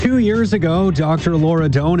2 years ago, Dr. Laura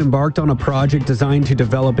Doan embarked on a project designed to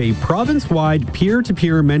develop a province-wide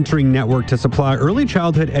peer-to-peer mentoring network to supply early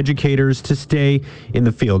childhood educators to stay in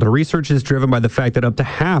the field. Her research is driven by the fact that up to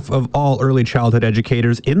half of all early childhood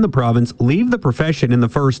educators in the province leave the profession in the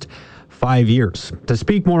first 5 years. To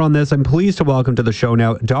speak more on this, I'm pleased to welcome to the show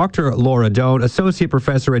now Dr. Laura Doan, Associate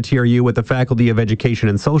Professor at TRU with the Faculty of Education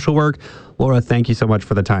and Social Work. Laura, thank you so much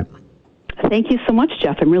for the time. Thank you so much,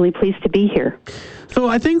 Jeff. I'm really pleased to be here. So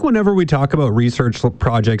I think whenever we talk about research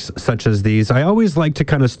projects such as these, I always like to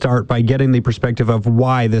kind of start by getting the perspective of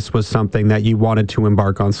why this was something that you wanted to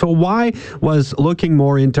embark on. So why was looking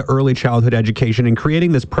more into early childhood education and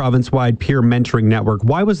creating this province-wide peer mentoring network,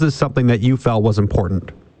 why was this something that you felt was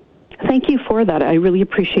important? Thank you for that. I really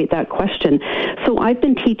appreciate that question. So I've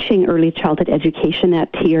been teaching early childhood education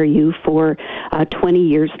at TRU for 20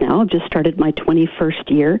 years now. I've just started my 21st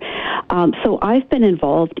year. So I've been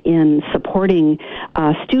involved in supporting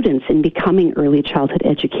students in becoming early childhood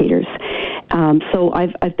educators. So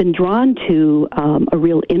I've been drawn to a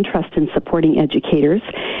real interest in supporting educators.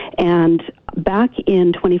 And back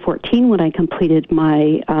in 2014, when I completed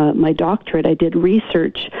my doctorate, I did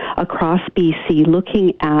research across BC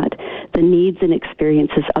looking at the needs and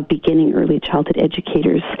experiences of beginning early childhood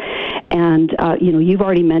educators. And, you've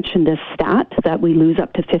already mentioned this stat that we lose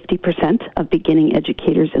up to 50% of beginning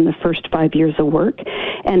educators in the first 5 years of work.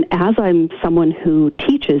 And as I'm someone who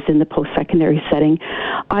teaches in the post-secondary setting,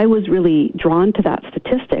 I was really drawn to that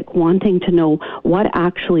statistic, wanting to know what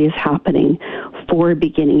actually is happening for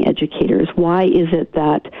beginning educators. Why is it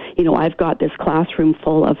that, I've got this classroom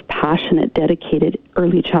full of passionate, dedicated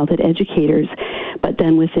early childhood educators, but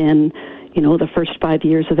then within, the first 5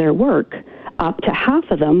 years of their work, up to half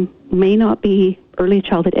of them may not be early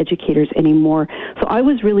childhood educators anymore. So I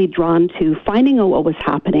was really drawn to finding out what was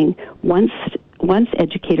happening once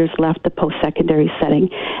educators left the post-secondary setting,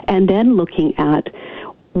 and then looking at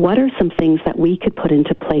what are some things that we could put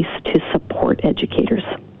into place to support educators.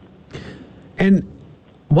 And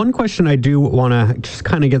one question I do want to just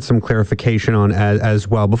kind of get some clarification on as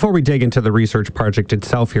well, before we dig into the research project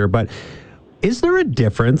itself here, but is there a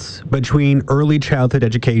difference between early childhood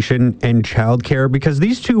education and childcare? Because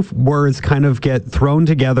these two words kind of get thrown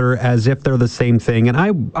together as if they're the same thing, and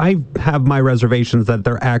I have my reservations that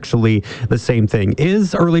they're actually the same thing.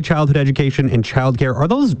 Is early childhood education and childcare, are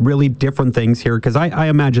those really different things here? Because I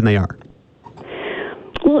imagine they are.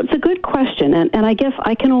 Well, it's a good question, and I guess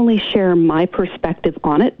I can only share my perspective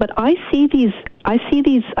on it. But I see these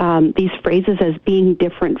phrases as being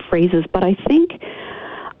different phrases. But I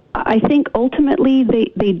think ultimately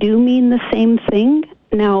they do mean the same thing.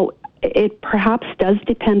 Now, it perhaps does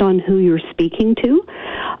depend on who you're speaking to.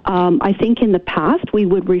 I think in the past we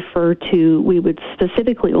would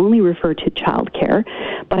specifically only refer to childcare,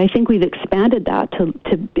 but I think we've expanded that to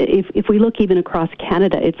if we look even across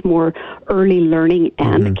Canada, it's more early learning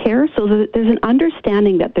and care. So there's an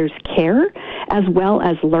understanding that there's care as well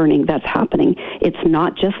as learning that's happening. It's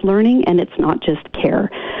not just learning and it's not just care.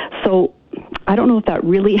 So I don't know if that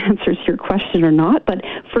really answers your question or not, but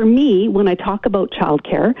for me, when I talk about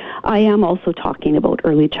childcare, I am also talking about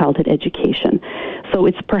early childhood education. So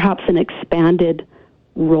it's perhaps an expanded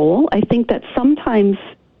role. I think that sometimes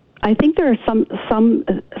there are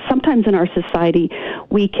sometimes in our society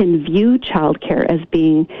we can view childcare as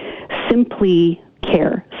being simply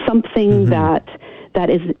care, something that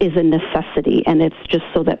is a necessity, and it's just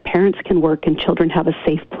so that parents can work and children have a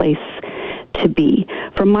safe place to be.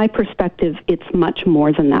 From my perspective, it's much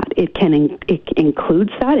more than that. It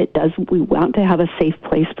includes that. It does. We want to have a safe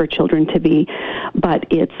place for children to be, but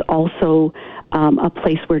it's also a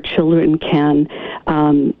place where children can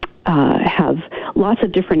have lots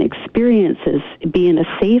of different experiences, be in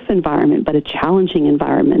a safe environment, but a challenging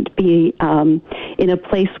environment, be in a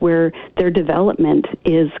place where their development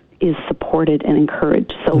is supported and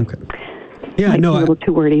encouraged. So. Okay. Yeah, no, a little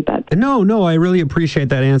too wordy, but no, I really appreciate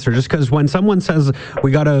that answer. Just because when someone says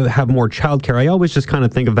we got to have more childcare, I always just kind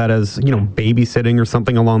of think of that as babysitting or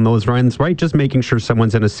something along those lines, right? Just making sure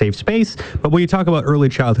someone's in a safe space. But when you talk about early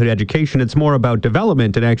childhood education, it's more about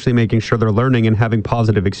development and actually making sure they're learning and having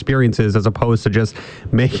positive experiences, as opposed to just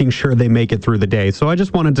making sure they make it through the day. So I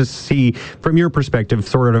just wanted to see from your perspective,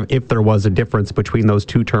 sort of, if there was a difference between those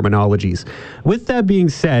two terminologies. With that being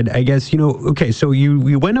said, I guess okay, so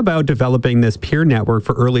you went about developing this peer network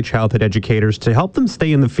for early childhood educators to help them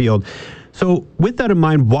stay in the field. So with that in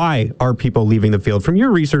mind, why are people leaving the field? From your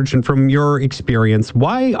research and from your experience,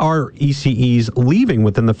 why are ECEs leaving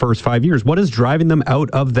within the first 5 years? What is driving them out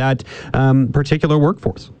of that particular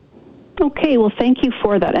workforce? Okay, well, thank you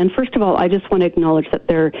for that. And first of all, I just want to acknowledge that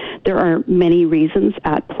there are many reasons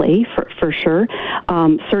at play for sure.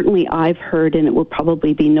 Certainly, I've heard, and it will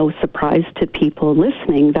probably be no surprise to people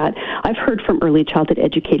listening, that I've heard from early childhood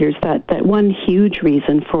educators that one huge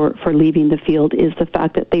reason for leaving the field is the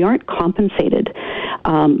fact that they aren't compensated.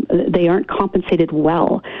 They aren't compensated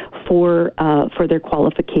well for their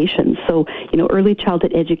qualifications. So, early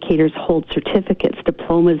childhood educators hold certificates,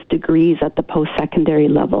 diplomas, degrees at the post-secondary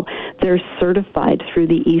level. They're certified through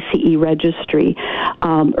the ECE registry.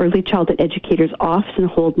 Early childhood educators often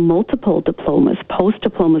hold multiple diplomas,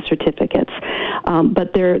 post-diploma certificates,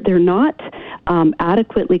 but they're not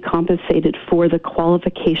adequately compensated for the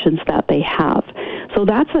qualifications that they have. So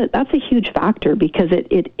that's a huge factor because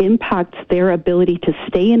it impacts their ability to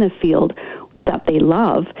stay in a field that they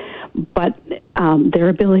love, but their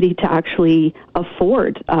ability to actually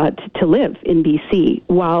afford to live in BC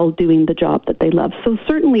while doing the job that they love. So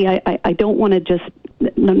certainly I don't want to just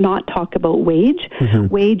not talk about wage. Mm-hmm.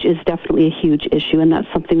 Wage is definitely a huge issue, and that's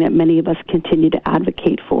something that many of us continue to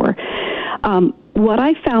advocate for. What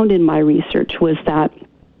I found in my research was that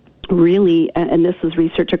really, and this is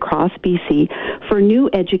research across BC, for new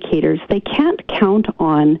educators, they can't count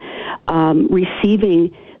on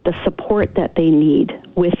receiving the support that they need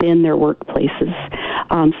within their workplaces.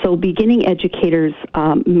 So beginning educators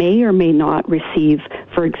may or may not receive,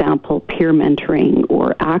 for example, peer mentoring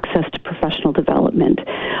or access to professional development,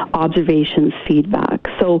 observations, feedback.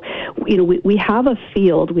 So, we have a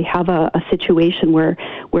field, we have a situation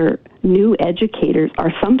where new educators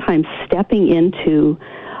are sometimes stepping into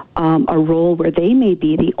a role where they may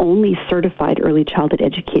be the only certified early childhood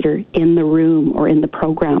educator in the room or in the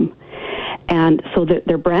program. And so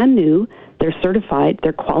they're brand new, they're certified,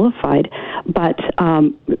 they're qualified, but,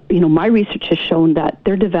 my research has shown that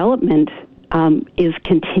their development is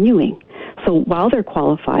continuing. So while they're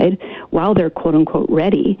qualified, while they're quote-unquote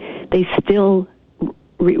ready, they still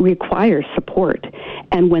require support.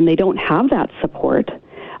 And when they don't have that support,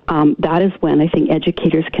 that is when I think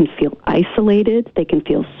educators can feel isolated, they can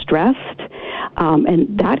feel stressed,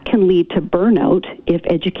 and that can lead to burnout if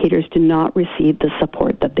educators do not receive the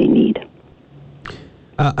support that they need.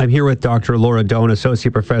 I'm here with Dr. Laura Doan,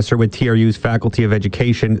 Associate Professor with TRU's Faculty of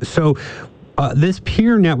Education. So this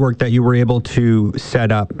peer network that you were able to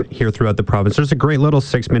set up here throughout the province, there's a great little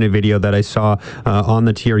 6-minute video that I saw on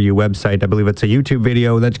the TRU website. I believe it's a YouTube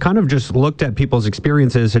video that kind of just looked at people's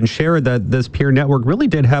experiences and shared that this peer network really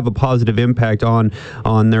did have a positive impact on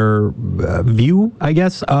their view, I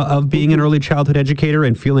guess, of being an early childhood educator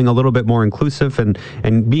and feeling a little bit more inclusive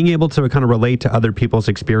and being able to kind of relate to other people's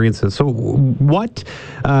experiences. So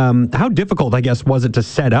how difficult, I guess, was it to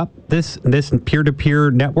set up this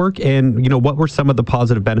peer-to-peer network, and, what were some of the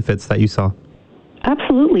positive benefits that you saw?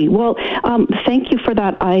 Absolutely. Well, thank you for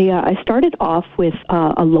that. I started off with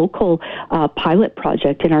a local pilot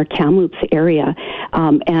project in our Kamloops area,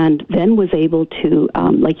 and then was able to,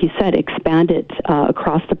 like you said, expand it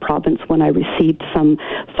across the province when I received some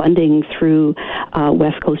funding through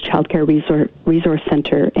West Coast Childcare Resource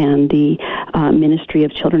Center and the Ministry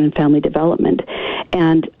of Children and Family Development.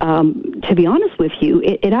 And to be honest with you,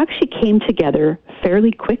 it actually came together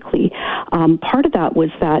fairly quickly. Part of that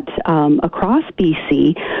was that across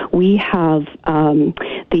BC, we have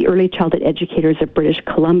the Early Childhood Educators of British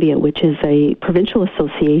Columbia, which is a provincial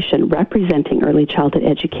association representing early childhood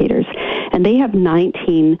educators, and they have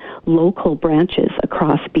 19 local branches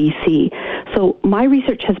across BC. So my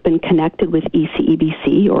research has been connected with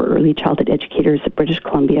ECEBC, or Early Childhood Educators of British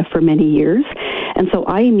Columbia, for many years, and so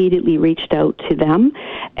I immediately reached out to them,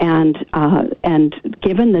 and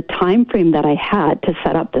given the time frame that I had to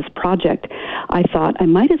set up this project, I thought I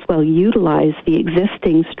might as well utilize the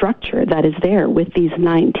existing structure that is there with these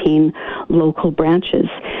 19 local branches.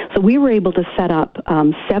 So we were able to set up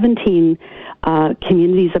 17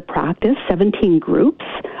 communities of practice, 17 groups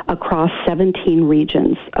across 17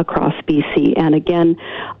 regions across BC. And again,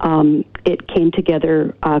 it came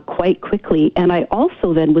together quite quickly. And I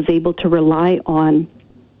also then was able to rely on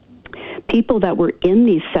people that were in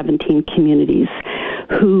these 17 communities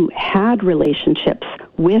who had relationships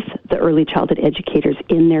with the early childhood educators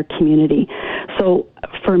in their community. So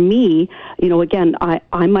for me, again,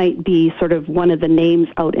 I might be sort of one of the names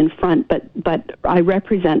out in front, but I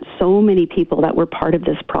represent so many people that were part of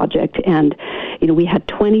this project. And, we had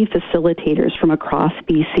 20 facilitators from across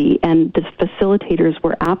BC, and the facilitators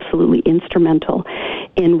were absolutely instrumental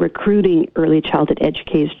in recruiting early childhood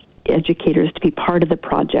educators to be part of the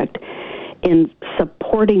project, in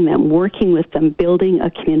supporting them, working with them, building a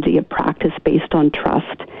community of practice based on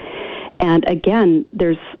trust. And again,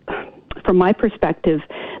 from my perspective,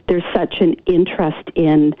 there's such an interest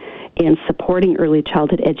in in supporting early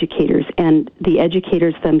childhood educators, and the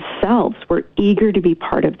educators themselves were eager to be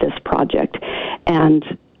part of this project. And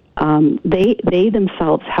they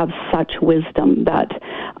themselves have such wisdom that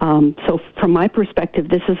so from my perspective,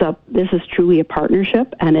 this is truly a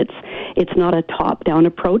partnership, and it's not a top-down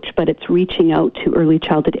approach, but it's reaching out to early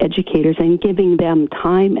childhood educators and giving them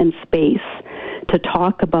time and space to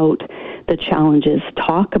talk about the challenges,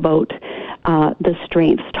 talk about the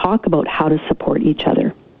strengths, talk about how to support each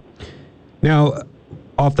other. Now,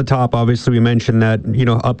 off the top, obviously, we mentioned that,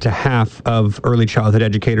 up to half of early childhood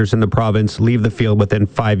educators in the province leave the field within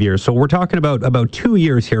 5 years. So we're talking about 2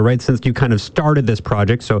 years here, right, since you kind of started this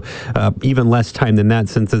project. So even less time than that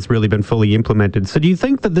since it's really been fully implemented. So do you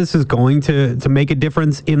think that this is going to make a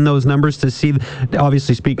difference in those numbers to see,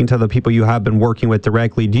 obviously speaking to the people you have been working with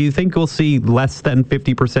directly, do you think we'll see less than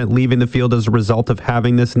 50% leaving the field as a result of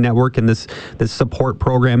having this network and this support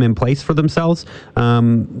program in place for themselves?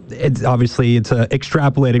 It's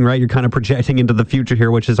extrapolating, right? You're kind of projecting into the future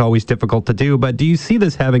here, which is always difficult to do. But do you see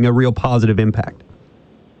this having a real positive impact?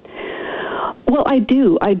 Well, I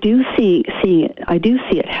do see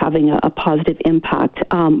it having a positive impact.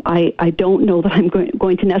 I don't know that I'm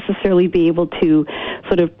going to necessarily be able to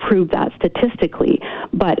sort of prove that statistically,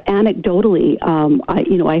 but anecdotally,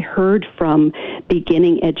 I heard from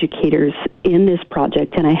beginning educators in this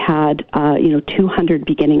project, and I had 200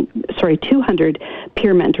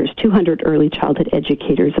 peer mentors, 200 early childhood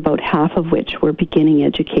educators, about half of which were beginning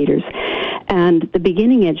educators, and the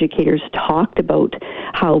beginning educators talked about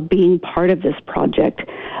how being part of this project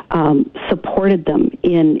supported them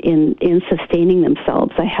in sustaining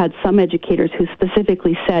themselves. I had some educators who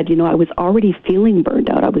specifically said, I was already feeling burned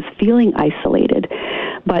out. I was feeling isolated,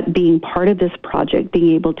 but being part of this project,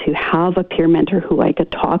 being able to have a peer mentor who I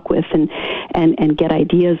could talk with and get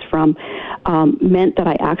ideas from, meant that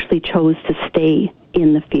I actually chose to stay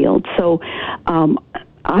in the field. So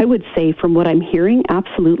I would say, from what I'm hearing,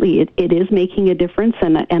 absolutely, it is making a difference,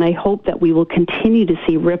 and I hope that we will continue to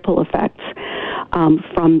see ripple effects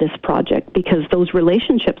from this project, because those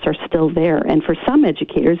relationships are still there. And for some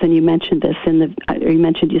educators, and you mentioned this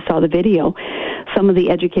you saw the video, some of the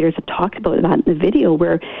educators have talked about that in the video,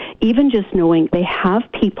 where even just knowing they have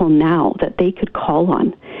people now that they could call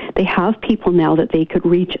on, they have people now that they could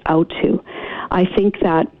reach out to. I think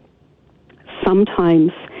that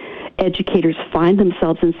sometimes educators find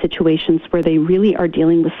themselves in situations where they really are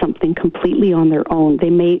dealing with something completely on their own. They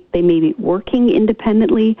may be working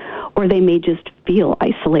independently, or they may just feel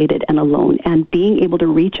isolated and alone. And being able to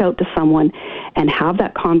reach out to someone and have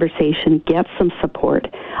that conversation, get some support,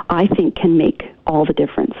 I think can make all the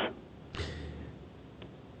difference.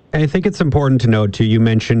 I think it's important to note, too, you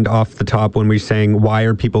mentioned off the top when we were saying, why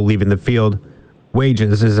are people leaving the field?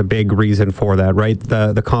 Wages is a big reason for that, right?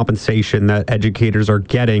 The compensation that educators are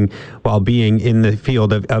getting while being in the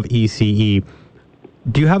field of ECE.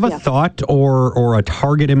 Do you have a thought or a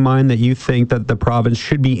target in mind that you think that the province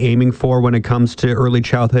should be aiming for when it comes to early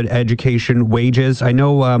childhood education wages? I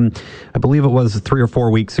know, I believe it was 3 or 4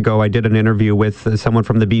 weeks ago, I did an interview with someone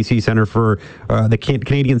from the BC Centre for, the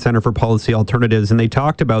Canadian Centre for Policy Alternatives, and they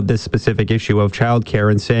talked about this specific issue of childcare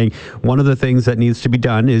and saying one of the things that needs to be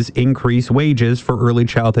done is increase wages for early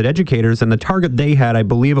childhood educators, and the target they had, I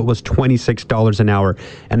believe it was $26 an hour,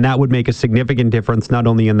 and that would make a significant difference not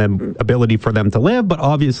only in the ability for them to live, but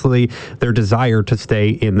obviously their desire to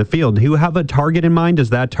stay in the field. Do you have a target in mind? Is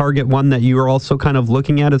that target one that you are also kind of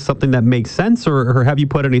looking at as something that makes sense, or have you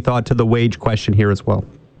put any thought to the wage question here as well?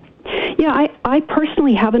 Yeah, I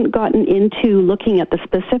personally haven't gotten into looking at the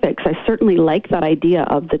specifics. I certainly like that idea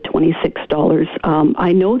of the $26.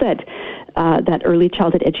 I know that that early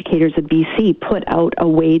childhood educators of BC put out a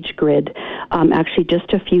wage grid actually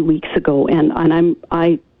just a few weeks ago, and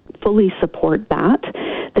I fully support that.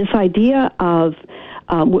 This idea of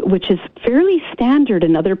which is fairly standard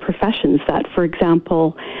in other professions, that, for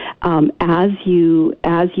example, as you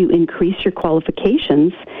increase your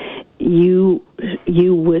qualifications, you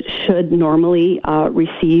should normally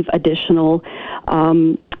receive additional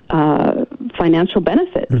financial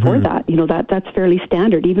benefit for that. That's fairly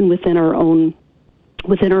standard, even within our own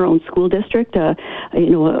school district. A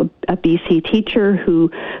BC teacher who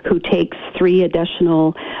takes 3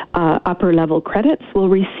 additional upper level credits will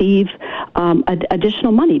receive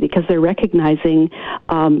additional money, because they're recognizing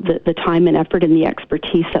the time and effort and the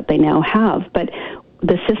expertise that they now have. But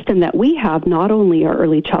the system that we have, not only are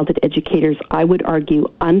early childhood educators, I would argue,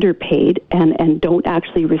 underpaid and don't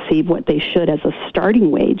actually receive what they should as a starting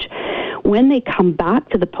wage. When they come back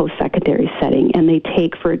to the post-secondary setting and they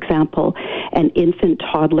take, for example, an infant,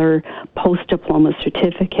 toddler, post-diploma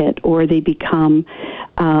certificate, or they become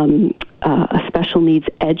a special needs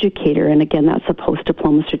educator, and again, that's a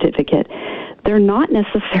post-diploma certificate, they're not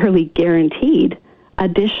necessarily guaranteed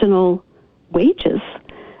additional wages,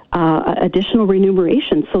 additional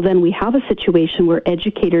remuneration. So then we have a situation where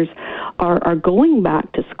educators are going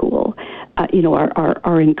back to school,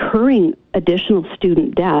 are incurring additional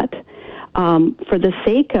student debt for the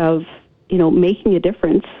sake of, making a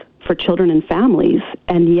difference for children and families,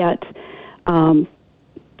 and yet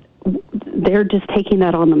they're just taking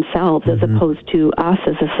that on themselves, as opposed to us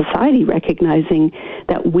as a society recognizing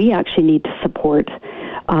that we actually need to support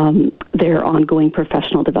their ongoing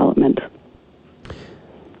professional development.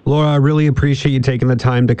 Laura, I really appreciate you taking the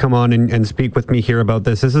time to come on and speak with me here about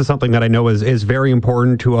this. This is something that I know is very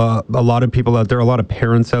important to a lot of people out there, a lot of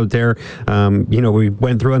parents out there. We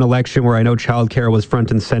went through an election where I know childcare was front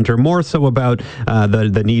and center, more so about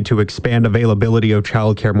the need to expand availability of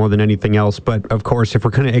childcare more than anything else. But of course, if we're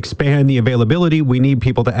going to expand the availability, we need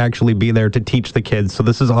people to actually be there to teach the kids. So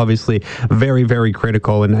this is obviously very, very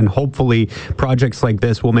critical. And hopefully projects like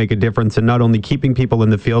this will make a difference in not only keeping people in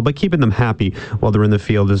the field, but keeping them happy while they're in the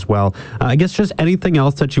field as well. I guess just anything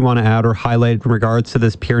else that you want to add or highlight in regards to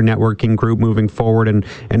this peer networking group moving forward,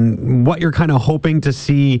 and what you're kind of hoping to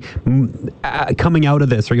see coming out of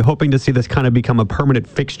this. Are you hoping to see this kind of become a permanent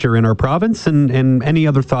fixture in our province? And any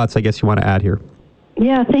other thoughts, I guess, you want to add here?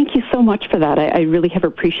 Yeah, thank you so much for that. I really have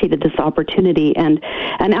appreciated this opportunity, and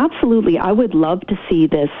absolutely, I would love to see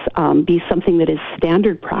this be something that is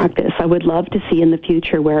standard practice. I would love to see in the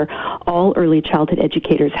future where all early childhood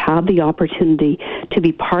educators have the opportunity to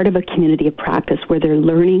be part of a community of practice, where they're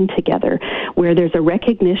learning together, where there's a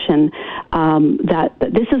recognition that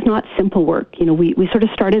this is not simple work. We sort of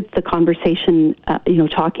started the conversation,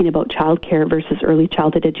 talking about childcare versus early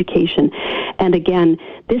childhood education, and again,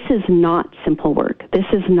 this is not simple work. This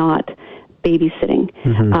is not babysitting.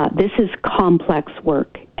 This is complex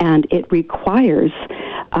work, and it requires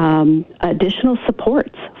additional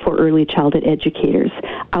supports for early childhood educators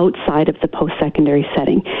outside of the post-secondary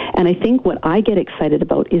setting. And I think what I get excited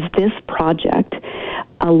about is this project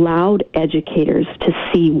allowed educators to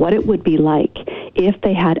see what it would be like if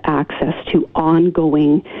they had access to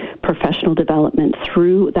ongoing professional development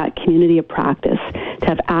through that community of practice, to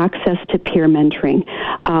have access to peer mentoring.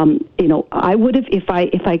 I would have, if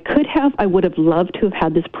I could have, I would have loved to have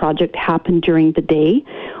had this project happen during the day.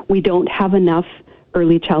 We don't have enough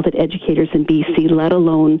early childhood educators in BC, let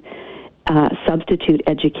alone substitute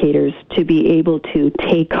educators, to be able to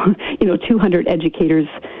take 200 educators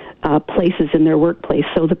places in their workplace.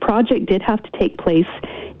 So the project did have to take place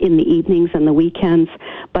in the evenings and the weekends,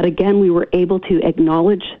 but again, we were able to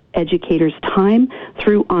acknowledge educators' time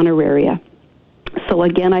through honoraria. So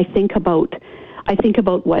again, I think about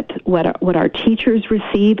what our teachers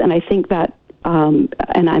receive, and I think that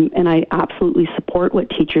and I absolutely support what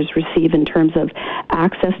teachers receive in terms of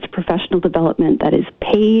access to professional development that is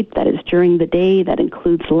paid, that is during the day, that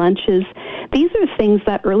includes lunches. These are things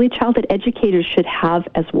that early childhood educators should have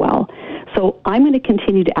as well. So I'm going to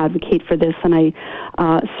continue to advocate for this, and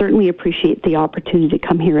I certainly appreciate the opportunity to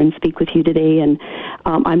come here and speak with you today. And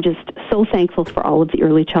I'm just so thankful for all of the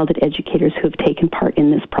early childhood educators who have taken part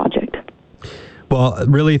in this project. Well,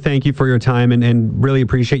 really thank you for your time, and really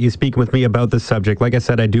appreciate you speaking with me about this subject. Like I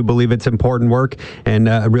said, I do believe it's important work, and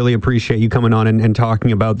I really appreciate you coming on and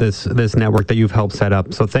talking about this network that you've helped set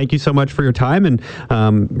up. So thank you so much for your time, and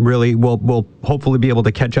really we'll hopefully be able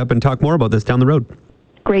to catch up and talk more about this down the road.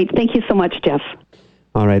 Great. Thank you so much, Jeff.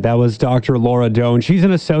 All right, that was Dr. Laura Doan. She's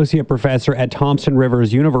an associate professor at Thompson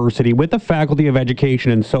Rivers University with the Faculty of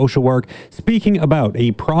Education and Social Work, speaking about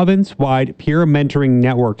a province-wide peer mentoring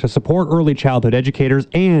network to support early childhood educators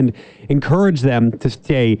and encourage them to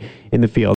stay in the field.